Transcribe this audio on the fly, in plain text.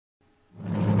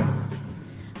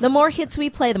The more hits we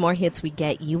play, the more hits we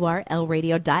get.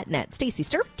 URLradio.net. Stacy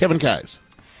Stir. Kevin Kais.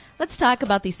 Let's talk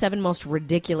about the 7 most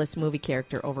ridiculous movie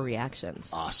character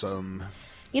overreactions. Awesome.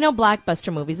 You know,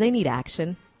 blockbuster movies, they need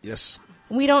action. Yes.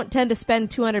 We don't tend to spend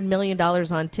 $200 million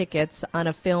on tickets on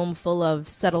a film full of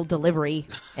subtle delivery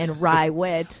and wry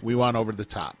wit. We want over the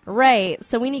top. Right.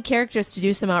 So we need characters to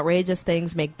do some outrageous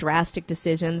things, make drastic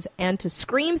decisions, and to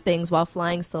scream things while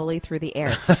flying slowly through the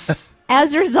air.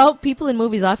 As a result, people in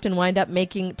movies often wind up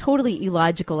making totally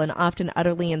illogical and often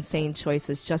utterly insane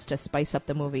choices just to spice up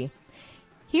the movie.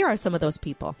 Here are some of those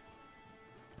people.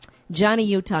 Johnny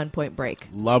Utah in Point Break.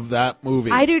 Love that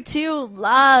movie. I do too.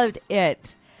 Loved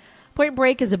it. Point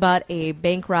Break is about a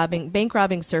bank robbing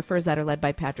surfers that are led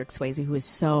by Patrick Swayze, who is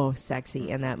so sexy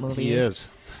in that movie. He is.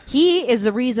 He is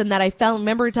the reason that I fell.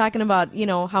 Remember talking about, you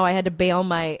know, how I had to bail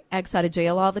my ex out of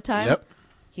jail all the time? Yep.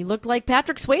 He looked like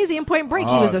Patrick Swayze in Point Break.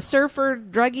 He was a surfer,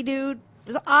 druggy dude. It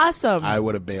was awesome. I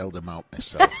would have bailed him out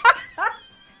myself.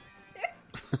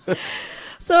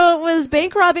 So it was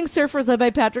bank robbing surfers led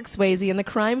by Patrick Swayze and the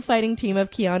crime fighting team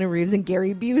of Keanu Reeves and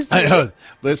Gary Busey. I know.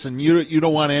 Listen, you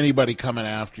don't want anybody coming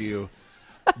after you,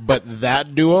 but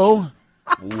that duo,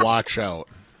 watch out.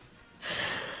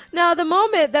 Now, the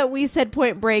moment that we said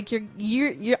Point Break,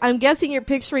 I'm guessing you're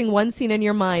picturing one scene in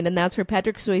your mind, and that's where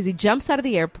Patrick Swayze jumps out of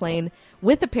the airplane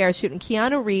with a parachute, and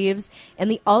Keanu Reeves, in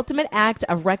the ultimate act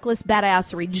of reckless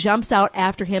badassery, jumps out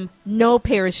after him, no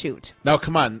parachute. Now,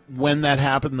 come on. When that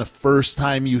happened the first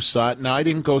time you saw it, now I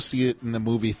didn't go see it in the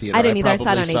movie theater. I didn't either. I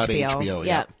saw probably it on it HBO.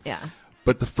 Yeah. Yeah.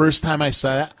 But the first time I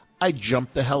saw it, I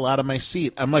jumped the hell out of my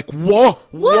seat. I'm like, whoa,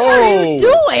 What are you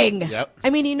doing? Yep. I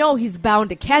mean, you know he's bound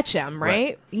to catch him,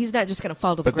 right? He's not just going to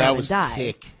fall to the ground and die. But that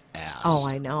was kick-ass. Oh,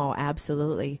 I know.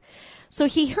 Absolutely. So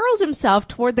he hurls himself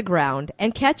toward the ground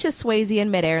and catches Swayze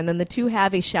in midair, and then the two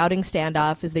have a shouting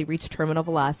standoff as they reach terminal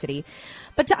velocity.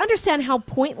 But to understand how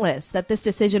pointless that this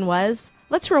decision was,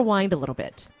 let's rewind a little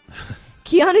bit.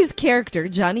 Keanu's character,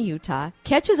 Johnny Utah,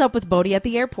 catches up with Bodhi at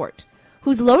the airport,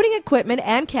 who's loading equipment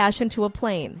and cash into a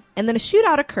plane. And then a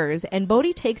shootout occurs, and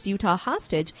Bodhi takes Utah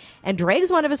hostage and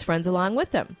drags one of his friends along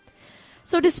with him.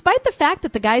 So despite the fact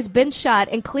that the guy's been shot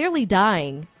and clearly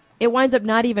dying, it winds up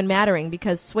not even mattering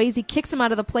because Swayze kicks him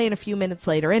out of the plane a few minutes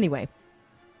later anyway.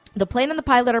 The plane and the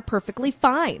pilot are perfectly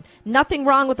fine. Nothing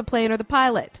wrong with the plane or the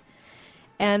pilot.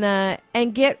 We're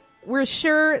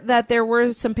sure that there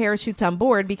were some parachutes on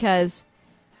board because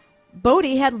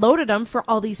Bodhi had loaded them for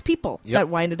all these people that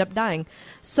winded up dying.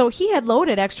 So he had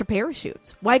loaded extra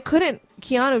parachutes. Why couldn't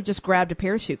Keanu just grabbed a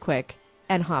parachute quick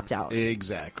and hopped out?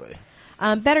 Exactly.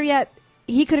 Better yet,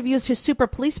 he could have used his super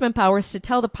policeman powers to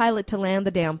tell the pilot to land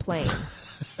the damn plane.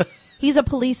 He's a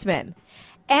policeman.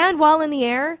 And while in the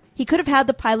air, he could have had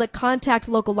the pilot contact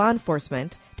local law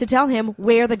enforcement to tell him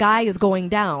where the guy is going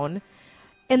down.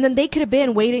 And then they could have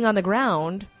been waiting on the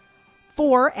ground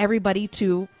for everybody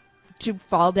to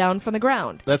fall down from the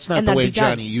ground. That's not the way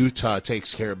Johnny Utah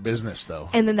takes care of business, though.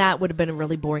 And then that would have been a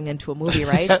really boring end to a movie,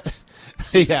 right?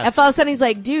 Yeah. If all of a sudden he's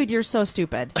like, dude, you're so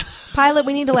stupid. Pilot,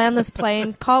 we need to land this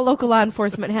plane. Call local law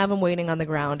enforcement. Have him waiting on the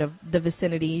ground of the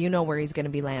vicinity. You know where he's going to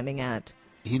be landing at.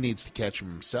 He needs to catch him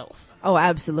himself. Oh,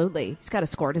 absolutely. He's got a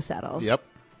score to settle. Yep.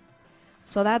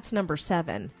 So that's number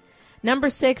 7. Number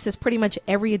 6 is pretty much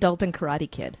every adult in Karate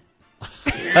Kid.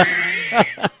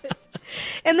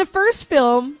 In the first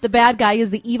film, the bad guy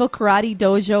is the evil karate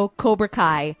dojo Cobra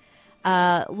Kai,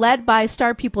 led by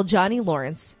star pupil Johnny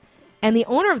Lawrence, and the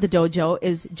owner of the dojo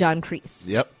is John Kreese.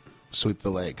 Yep. Sweep the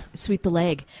leg. Sweep the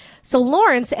leg. So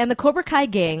Lawrence and the Cobra Kai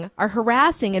gang are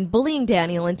harassing and bullying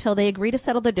Daniel until they agree to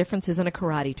settle their differences in a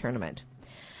karate tournament.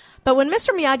 But when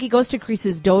Mr. Miyagi goes to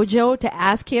Kreese's dojo to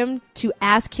ask him to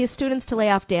ask his students to lay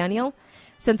off Daniel,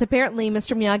 since apparently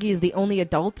Mr. Miyagi is the only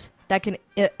adult that can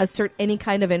assert any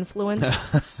kind of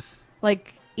influence.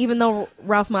 Like, even though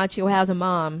Ralph Macchio has a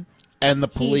mom. And the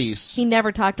police. He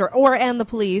never talked to her. And the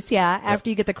police, yeah. After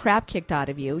you get the crap kicked out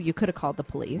of you, you could have called the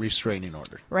police. Restraining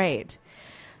order. Right.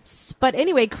 But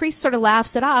anyway, Kreese sort of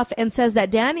laughs it off and says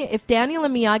that if Daniel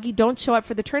and Miyagi don't show up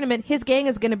for the tournament, his gang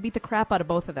is going to beat the crap out of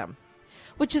both of them.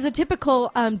 Which is a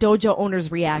typical dojo owner's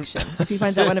reaction if he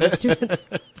finds out one of his students.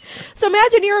 So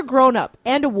imagine you're a grown-up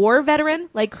and a war veteran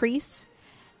like Kreese,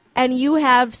 and you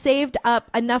have saved up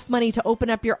enough money to open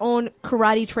up your own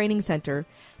karate training center.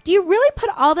 Do you really put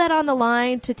all that on the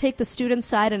line to take the student's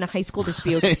side in a high school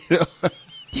dispute?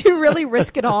 Do you really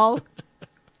risk it all?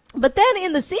 But then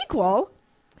in the sequel,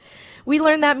 we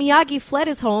learn that Miyagi fled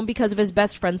his home because of his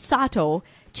best friend Sato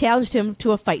challenged him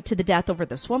to a fight to the death over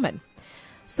this woman.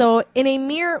 So in a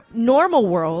mere normal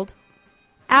world,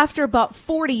 after about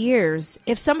 40 years,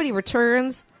 if somebody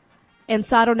returns and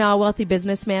Sato, now a wealthy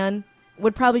businessman,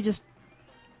 would probably just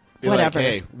Be whatever. Like,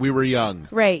 hey, we were young.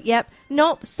 Right, yep.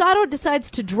 Nope, Sato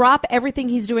decides to drop everything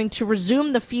he's doing to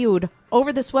resume the feud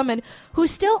over this woman who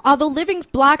still, although living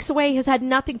blocks away, has had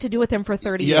nothing to do with him for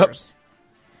 30 years.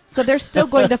 So they're still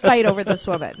going to fight over this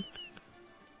woman.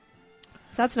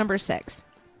 So that's number 6.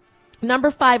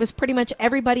 Number 5 is pretty much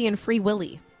everybody in Free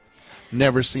Willy.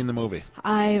 Never seen the movie.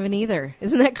 I haven't either.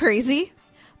 Isn't that crazy?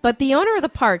 But the owner of the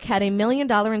park had $1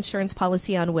 million insurance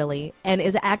policy on Willie and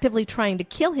is actively trying to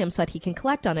kill him so that he can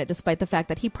collect on it, despite the fact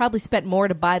that he probably spent more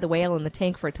to buy the whale in the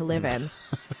tank for it to live in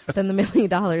than the $1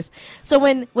 million. So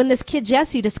when this kid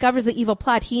Jesse discovers the evil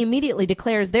plot, he immediately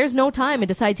declares there's no time and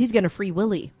decides he's going to free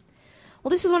Willie. Well,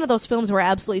 this is one of those films where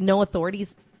absolutely no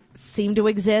authorities seem to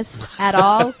exist at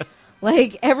all.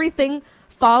 Like, everything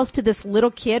falls to this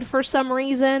little kid for some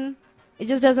reason. It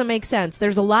just doesn't make sense.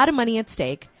 There's a lot of money at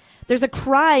stake. There's a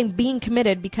crime being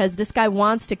committed because this guy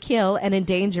wants to kill an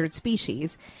endangered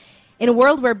species. In a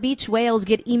world where beach whales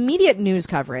get immediate news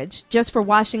coverage just for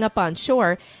washing up on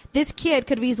shore, this kid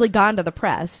could have easily gone to the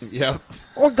press. Yep.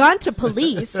 Or gone to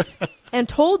police and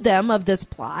told them of this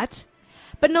plot.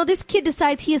 But no, this kid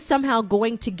decides he is somehow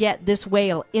going to get this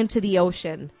whale into the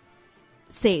ocean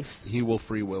safe. He will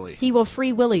free Willie. He will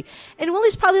free Willie. And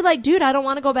Willie's probably like, dude, I don't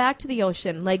want to go back to the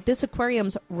ocean. Like, this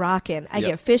aquarium's rocking. I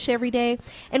get fish every day.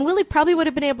 And Willie probably would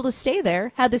have been able to stay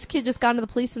there had this kid just gone to the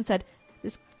police and said,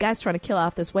 this guy's trying to kill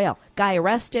off this whale. Guy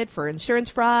arrested for insurance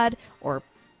fraud or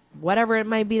whatever it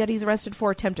might be that he's arrested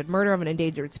for, attempted murder of an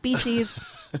endangered species.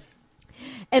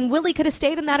 And Willie could have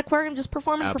stayed in that aquarium just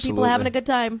performing for people, having a good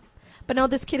time. But no,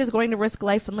 this kid is going to risk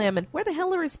life and limb. And where the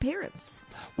hell are his parents?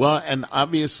 Well, and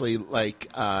obviously,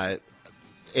 like,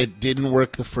 it didn't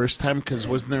work the first time because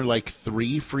wasn't there like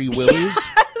 3 Free Willies?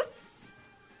 Yes.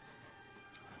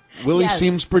 Willie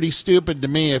seems pretty stupid to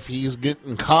me if he's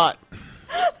getting caught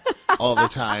all the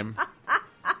time.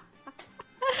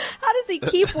 How does he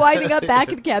keep winding up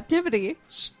back in captivity?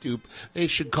 They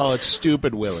should call it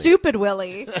Stupid Willie. Stupid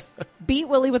Willie. Beat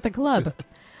Willie with a club.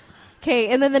 Okay,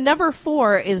 and then the number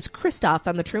 4 is Kristoff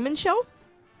on The Truman Show.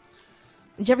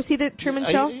 Did you ever see The Truman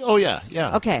Show? Oh, yeah,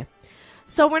 yeah. Okay.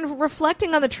 So when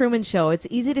reflecting on The Truman Show, it's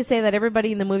easy to say that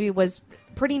everybody in the movie was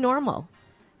pretty normal.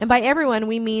 And by everyone,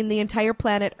 we mean the entire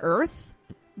planet Earth.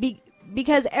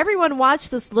 Because everyone watched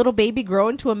this little baby grow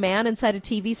into a man inside a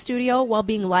TV studio while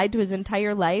being lied to his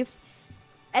entire life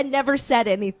and never said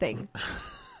anything.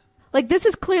 Like, this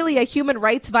is clearly a human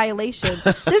rights violation.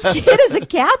 This kid is a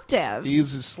captive.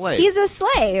 He's a slave. He's a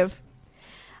slave.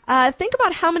 Think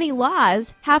about how many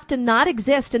laws have to not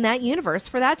exist in that universe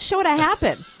for that show to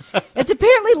happen. It's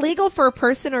apparently legal for a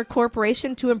person or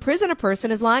corporation to imprison a person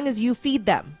as long as you feed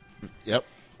them. Yep.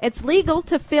 It's legal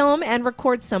to film and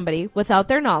record somebody without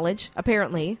their knowledge,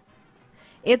 apparently.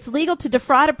 It's legal to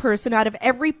defraud a person out of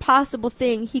every possible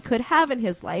thing he could have in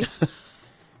his life.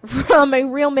 From a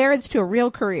real marriage to a real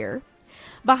career.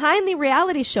 Behind the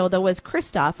reality show, though, was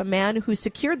Kristoff, a man who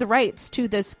secured the rights to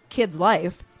this kid's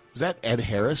life. Is that Ed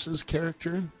Harris's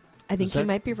character? I think you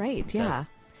might be right, yeah.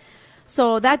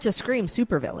 So that just screams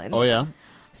supervillain. Oh, yeah?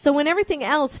 So when everything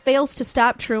else fails to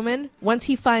stop Truman, once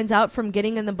he finds out from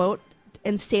getting in the boat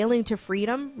and sailing to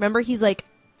freedom, remember, he's like,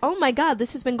 oh, my God,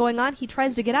 this has been going on. He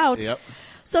tries to get out. Yep.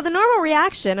 So the normal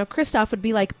reaction of Kristoff would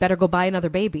be like, better go buy another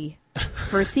baby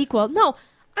for a sequel. No,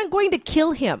 I'm going to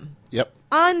kill him. Yep.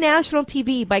 On national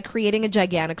TV by creating a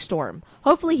gigantic storm.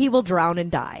 Hopefully he will drown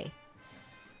and die.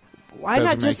 Why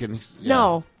not just...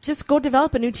 No, just go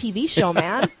develop a new TV show,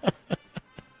 man.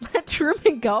 Let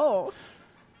Truman go.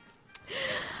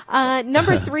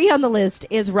 Number 3 on the list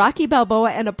is Rocky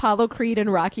Balboa and Apollo Creed in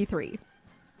Rocky 3.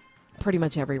 Pretty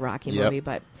much every Rocky movie,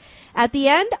 but... At the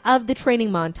end of the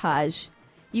training montage,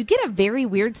 you get a very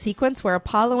weird sequence where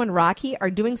Apollo and Rocky are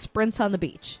doing sprints on the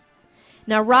beach.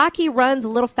 Now, Rocky runs a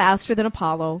little faster than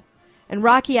Apollo, and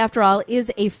Rocky, after all,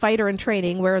 is a fighter in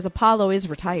training, whereas Apollo is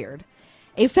retired.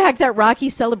 A fact that Rocky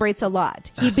celebrates a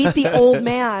lot. He beat the old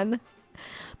man.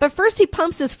 But first he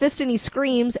pumps his fist and he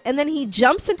screams, and then he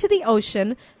jumps into the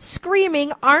ocean,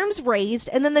 screaming, arms raised,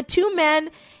 and then the two men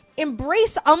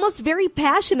embrace almost very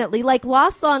passionately, like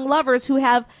lost long lovers who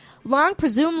have long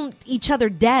presumed each other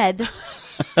dead.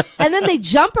 And then they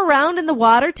jump around in the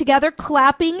water together,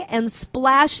 clapping and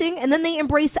splashing, and then they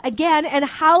embrace again and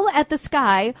howl at the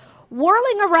sky,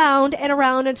 whirling around and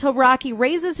around until Rocky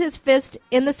raises his fist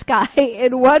in the sky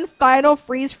in one final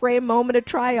freeze-frame moment of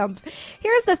triumph.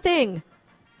 Here's the thing.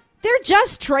 They're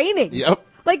just training. Yep.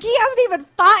 Like, he hasn't even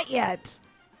fought yet.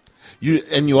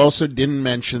 You also didn't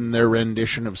mention their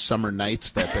rendition of Summer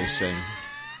Nights that they sing.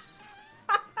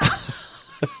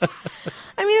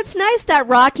 I mean, it's nice that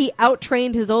Rocky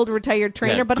out-trained his old retired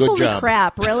trainer, but holy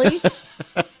crap, really?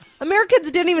 America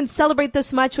Americans didn't even celebrate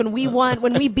this much when we won,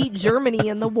 when we beat Germany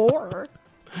in the war.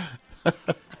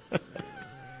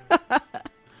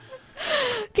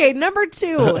 Okay, number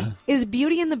 2 is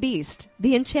Beauty and the Beast,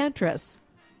 the Enchantress.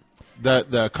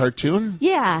 The cartoon?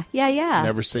 Yeah.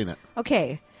 Never seen it.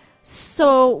 Okay,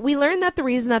 so we learned that the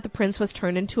reason that the prince was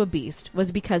turned into a beast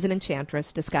was because an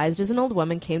enchantress disguised as an old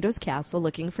woman came to his castle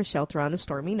looking for shelter on a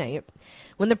stormy night.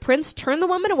 When the prince turned the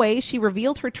woman away, she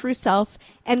revealed her true self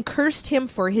and cursed him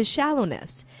for his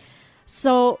shallowness.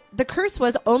 So the curse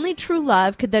was only true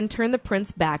love could then turn the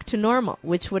prince back to normal,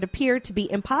 which would appear to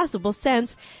be impossible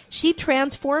since she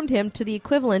transformed him to the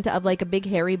equivalent of like a big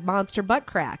hairy monster butt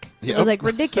crack. It was like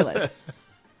ridiculous.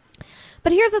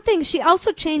 But here's the thing. She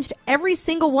also changed every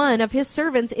single one of his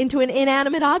servants into an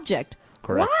inanimate object.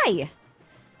 Correct. Why?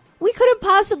 We couldn't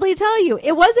possibly tell you.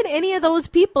 It wasn't any of those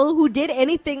people who did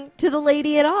anything to the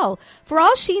lady at all. For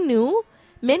all she knew,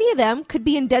 many of them could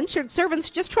be indentured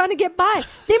servants just trying to get by.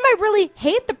 They might really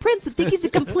hate the prince and think he's a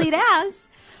complete ass,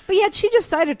 but yet she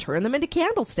decided to turn them into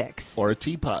candlesticks. Or a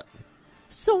teapot.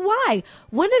 So why?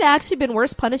 Wouldn't it actually been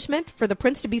worse punishment for the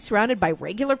prince to be surrounded by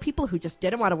regular people who just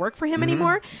didn't want to work for him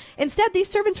anymore? Instead, these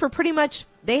servants were pretty much,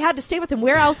 they had to stay with him.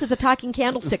 Where else is a talking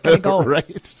candlestick going to go?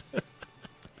 Right.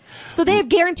 So they have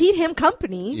guaranteed him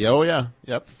company. Oh, yeah.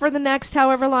 Yep. For the next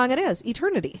however long it is.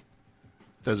 Eternity.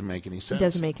 Doesn't make any sense. It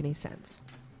doesn't make any sense.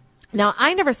 Now,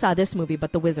 I never saw this movie,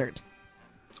 but The Wizard.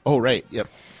 Oh, right. Yep.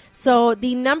 So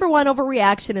the number 1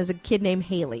 overreaction is a kid named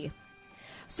Haley.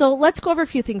 So let's go over a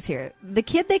few things here. The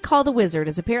kid they call the Wizard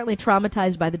is apparently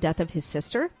traumatized by the death of his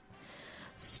sister,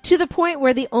 to the point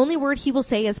where the only word he will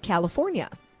say is California.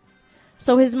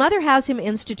 So his mother has him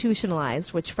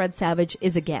institutionalized, which Fred Savage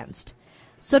is against.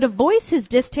 So to voice his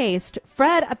distaste,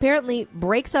 Fred apparently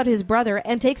breaks out his brother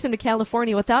and takes him to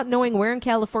California without knowing where in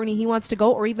California he wants to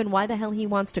go or even why the hell he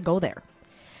wants to go there.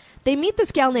 They meet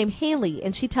this gal named Haley,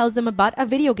 and she tells them about a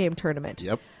video game tournament.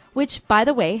 Yep. Which, by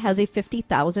the way, has a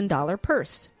 $50,000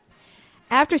 purse.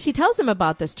 After she tells them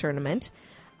about this tournament,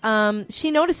 she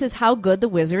notices how good the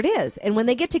wizard is. And when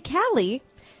they get to Cali,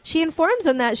 she informs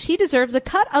them that she deserves a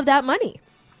cut of that money.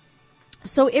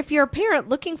 So if you're a parent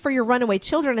looking for your runaway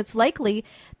children, it's likely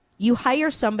you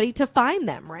hire somebody to find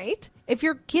them, right? If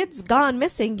your kid's gone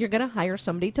missing, you're going to hire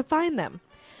somebody to find them,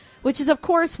 which is, of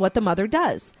course, what the mother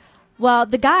does. Well,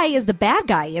 the guy is the bad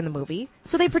guy in the movie,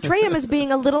 so they portray him as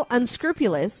being a little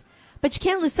unscrupulous, but you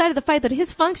can't lose sight of the fact that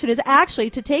his function is actually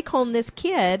to take home this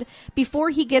kid before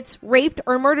he gets raped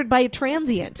or murdered by a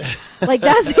transient. Like,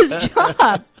 that's his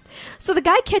job. So the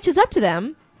guy catches up to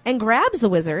them and grabs the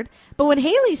wizard, but when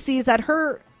Haley sees that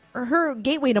her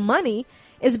gateway to money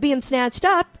is being snatched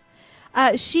up,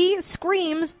 she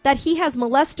screams that he has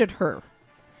molested her.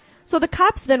 So the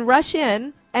cops then rush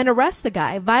in and arrest the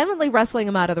guy, violently wrestling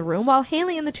him out of the room, while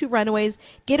Haley and the 2 runaways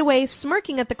get away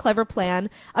smirking at the clever plan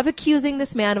of accusing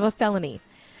this man of a felony.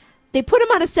 They put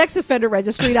him on a sex offender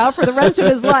registry now for the rest of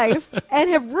his life and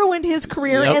have ruined his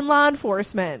career in law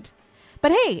enforcement.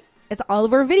 But hey, it's all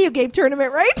over a video game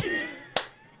tournament, right?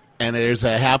 And there's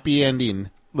a happy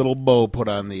ending, little bow put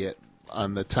on the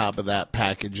top of that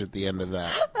package at the end of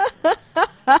that.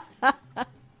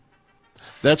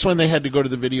 That's when they had to go to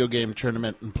the video game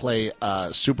tournament and play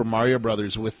Super Mario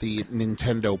Brothers with the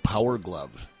Nintendo Power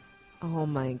Glove. Oh,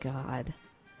 my God.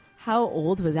 How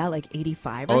old was that? Like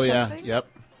 85 or something? Oh, yeah. Yep.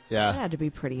 Yeah. That had to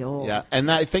be pretty old. Yeah. And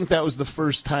I think that was the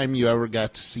first time you ever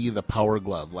got to see the Power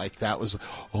Glove. Like, that was,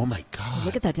 oh, my God.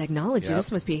 Look at that technology. Yep.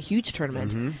 This must be a huge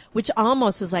tournament. Which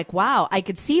almost is like, wow, I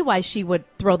could see why she would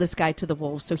throw this guy to the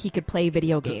wolves so he could play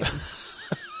video games.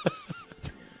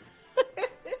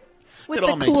 With it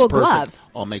all the makes cool perfect, glove.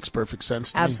 all makes perfect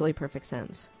sense to me. Absolutely perfect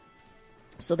sense.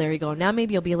 So there you go. Now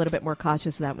maybe you'll be a little bit more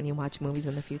cautious of that when you watch movies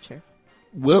in the future.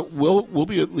 We'll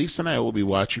be, Lisa and I will be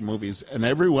watching movies, and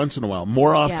every once in a while,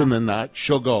 more often than not,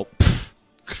 she'll go,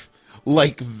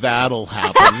 like that'll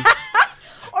happen.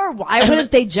 Or why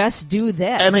wouldn't they just do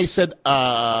this? And I said,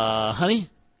 honey,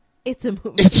 it's a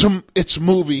movie. It's a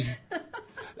movie.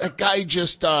 That guy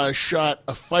just shot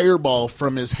a fireball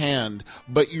from his hand,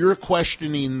 but you're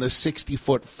questioning the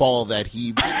 60-foot fall that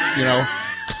he,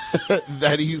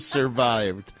 that he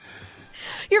survived.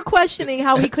 You're questioning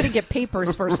how he couldn't get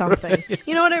papers for something.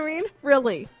 You know what I mean?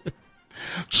 Really?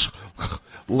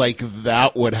 Like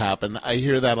that would happen. I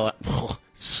hear that a lot.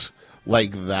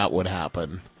 Like that would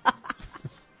happen.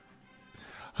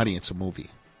 Honey, it's a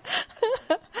movie.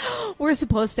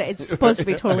 It's supposed to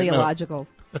be totally illogical.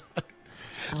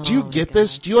 Do you get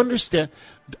this? Do you understand?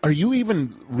 Are you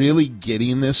even really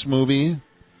getting this movie?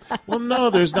 Well, no,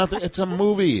 there's nothing. It's a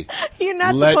movie. You're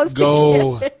not Let supposed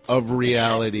go to get it. of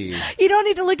reality. You don't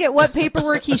need to look at what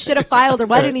paperwork he should have filed or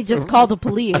why didn't he just call the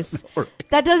police.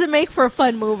 That doesn't make for a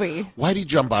fun movie. Why'd he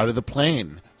jump out of the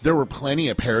plane? There were plenty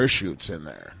of parachutes in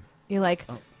there. You're like,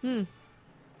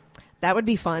 that would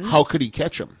be fun. How could he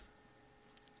catch him?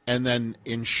 And then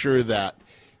ensure that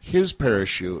his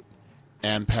parachute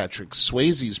and Patrick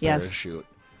Swayze's Yes. parachute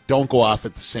don't go off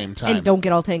at the same time. And don't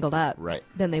get all tangled up. Right.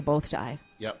 Then they both die.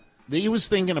 Yep. He was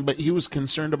he was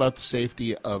concerned about the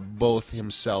safety of both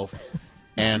himself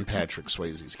and Patrick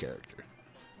Swayze's character.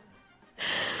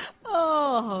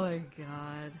 Oh, my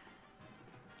God.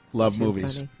 Love Too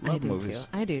movies. funny. Love movies.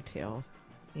 I do, too.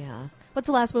 Yeah. What's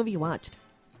the last movie you watched?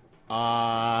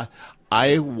 I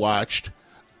watched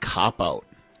Cop Out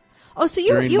Oh, so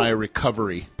during you my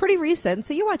recovery. pretty recent,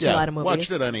 so you watch a lot of movies.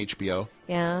 Watched it on HBO.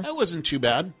 Yeah. That wasn't too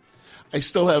bad. I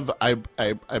still have.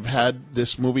 I've had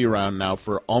this movie around now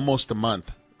for almost a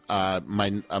month. My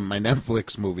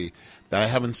Netflix movie that I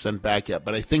haven't sent back yet,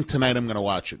 but I think tonight I'm going to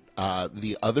watch it.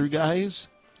 The Other Guys.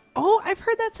 Oh, I've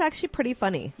heard that's actually pretty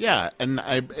funny. Yeah, and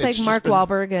It's like Mark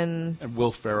Wahlberg and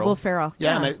Will Ferrell. Will Ferrell.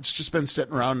 Yeah, Yeah. and it's just been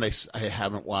sitting around, and I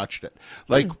haven't watched it.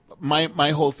 Like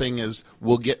my whole thing is,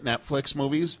 we'll get Netflix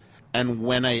movies. And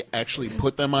when I actually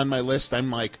put them on my list,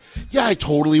 I'm like, yeah, I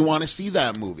totally want to see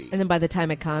that movie. And then by the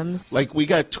time it comes... Like, we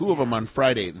got 2 of them on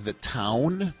Friday. The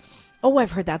Town. Oh,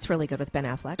 I've heard that's really good with Ben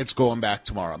Affleck. It's going back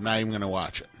tomorrow. I'm not even going to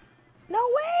watch it. No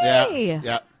way!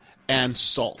 Yeah. And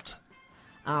Salt.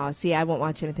 Oh, see, I won't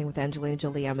watch anything with Angelina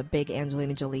Jolie. I'm a big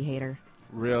Angelina Jolie hater.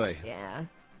 Really? Yeah.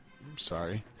 I'm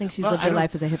sorry. I think she's lived her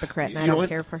life as a hypocrite, and I don't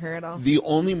care for her at all. The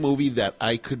only movie that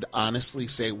I could honestly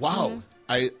say, wow,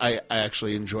 I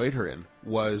actually enjoyed her in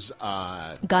was...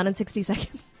 Gone in 60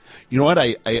 Seconds. You know what?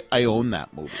 I own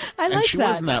that movie. I like and she that.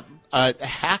 wasn't that...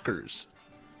 Hackers.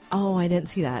 Oh, I didn't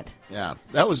see that. Yeah.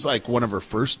 That was like one of her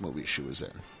first movies she was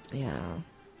in. Yeah.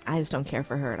 I just don't care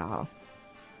for her at all.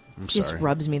 I'm She sorry. just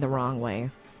rubs me the wrong way.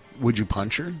 Would you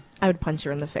punch her? I would punch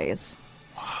her in the face.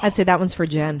 I'd say that one's for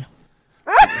Jen.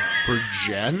 For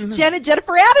Jen? Jen and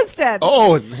Jennifer Aniston.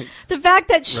 Oh, The fact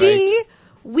that she, Right.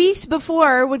 weeks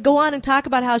before, would go on and talk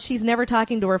about how she's never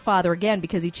talking to her father again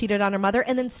because he cheated on her mother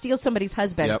and then steal somebody's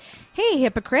husband. Yep. Hey,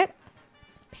 hypocrite.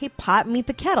 Hey, pot, meet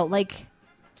the kettle. Like,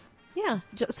 yeah.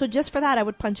 So just for that, I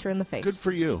would punch her in the face. good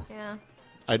for you. Yeah.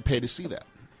 I'd pay to see that.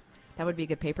 That would be a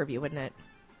good pay-per-view, wouldn't it?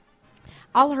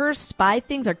 All her spy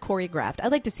things are choreographed.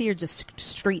 I'd like to see her just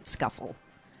street scuffle.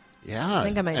 Yeah. I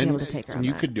think I might be able to take her on And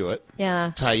you that. could do it.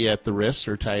 Yeah. Tie you at the wrist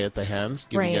or tie you at the hands.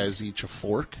 Give Right. you guys each a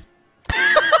fork.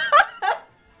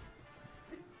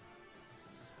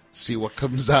 See what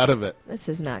comes out of it. This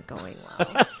is not going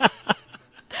well.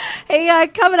 Hey,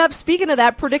 coming up, speaking of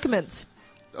that, predicaments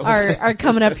are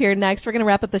coming up here next. We're going to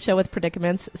wrap up the show with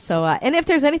predicaments. So, and if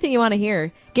there's anything you want to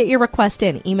hear, get your request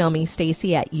in. Email me,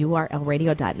 Stacy at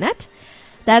urlradio.net.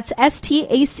 That's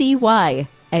STACY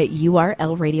at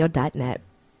urlradio.net.